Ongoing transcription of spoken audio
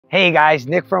Hey guys,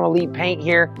 Nick from Elite Paint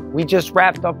here. We just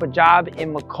wrapped up a job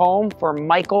in Macomb for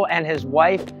Michael and his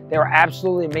wife. They were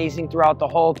absolutely amazing throughout the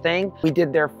whole thing. We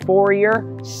did their foyer,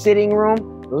 sitting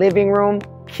room, living room,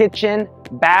 kitchen,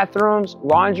 bathrooms,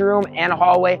 laundry room, and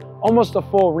hallway. Almost a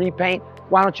full repaint.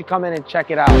 Why don't you come in and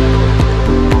check it out?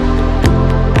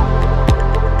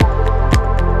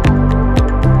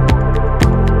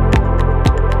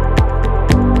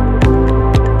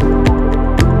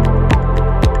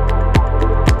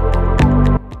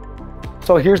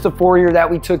 So here's the foyer that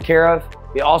we took care of.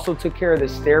 We also took care of the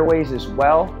stairways as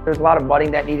well. There's a lot of budding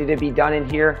that needed to be done in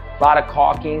here, a lot of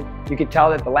caulking. You could tell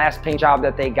that the last paint job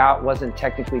that they got wasn't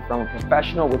technically from a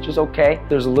professional, which is okay.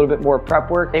 There's a little bit more prep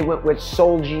work. They went with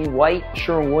Solgi white,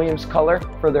 Sherwin-Williams color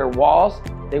for their walls.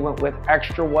 They went with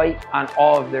extra white on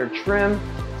all of their trim,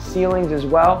 ceilings as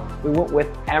well. We went with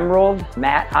emerald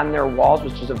matte on their walls,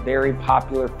 which is a very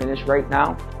popular finish right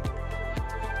now.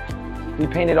 We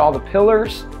painted all the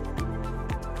pillars.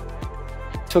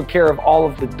 Took care of all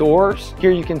of the doors.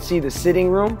 Here you can see the sitting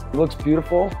room. It looks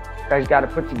beautiful. You guys got to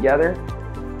put together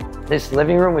this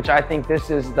living room, which I think this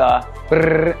is the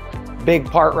big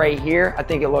part right here. I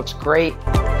think it looks great.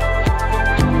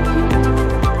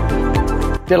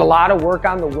 Did a lot of work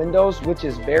on the windows, which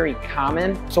is very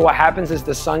common. So what happens is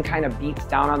the sun kind of beats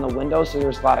down on the windows, so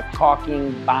there's a lot of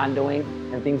caulking, bondoing,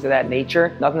 and things of that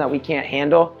nature. Nothing that we can't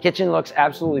handle. Kitchen looks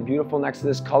absolutely beautiful next to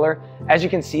this color. As you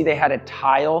can see, they had a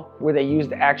tile where they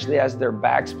used actually as their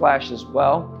backsplash as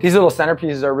well. These little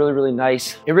centerpieces are really, really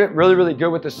nice. It went really, really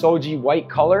good with the Soji white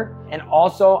color. And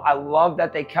also, I love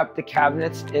that they kept the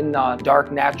cabinets in the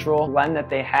dark natural blend that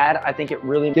they had. I think it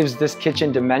really gives this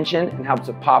kitchen dimension and helps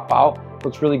it pop out.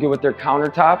 Looks really good with their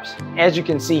countertops. As you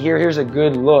can see here, here's a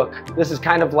good look. This is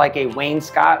kind of like a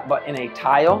wainscot, but in a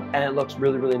tile, and it looks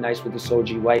really, really nice with the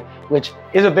Soji white, which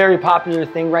is a very popular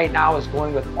thing right now, is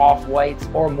going with off-whites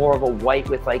or more of a white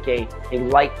with like a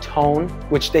light tone,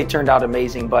 which they turned out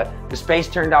amazing, but the space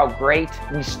turned out great.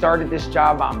 We started this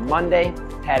job on Monday,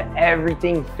 had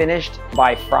everything finished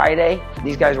by Friday.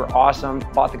 These guys were awesome.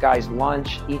 Bought the guys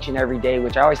lunch each and every day,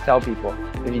 which I always tell people,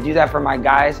 if you do that for my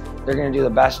guys, they're gonna do the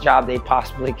best job they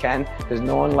possibly can, because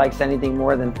no one likes anything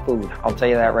more than food. I'll tell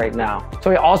you that right now.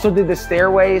 So we also did the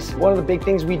stairways. One of the big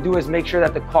things we do is make sure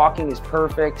that the caulking is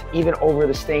perfect, even over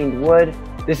the stained wood.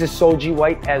 This is Soji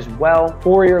white as well.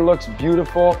 Foyer looks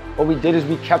beautiful. What we did is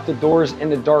we kept the doors in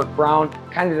the dark brown,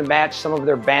 kind of to match some of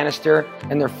their banister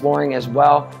and their flooring as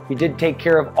well. We did take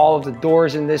care of all of the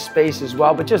doors in this space as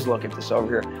well, but just look at this over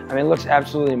here. I mean, it looks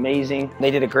absolutely amazing. They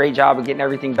did a great job of getting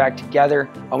everything back together.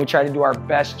 We try to do our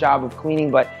best job of cleaning,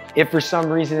 but if for some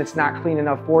reason it's not clean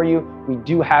enough for you, we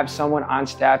do have someone on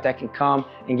staff that can come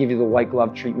and give you the white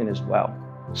glove treatment as well.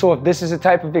 So if this is the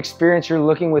type of experience you're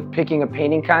looking with picking a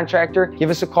painting contractor, give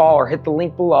us a call or hit the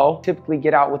link below. Typically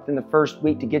get out within the first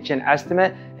week to get you an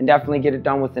estimate, and definitely get it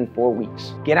done within 4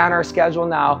 weeks. Get on our schedule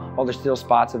now while there's still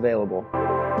spots available.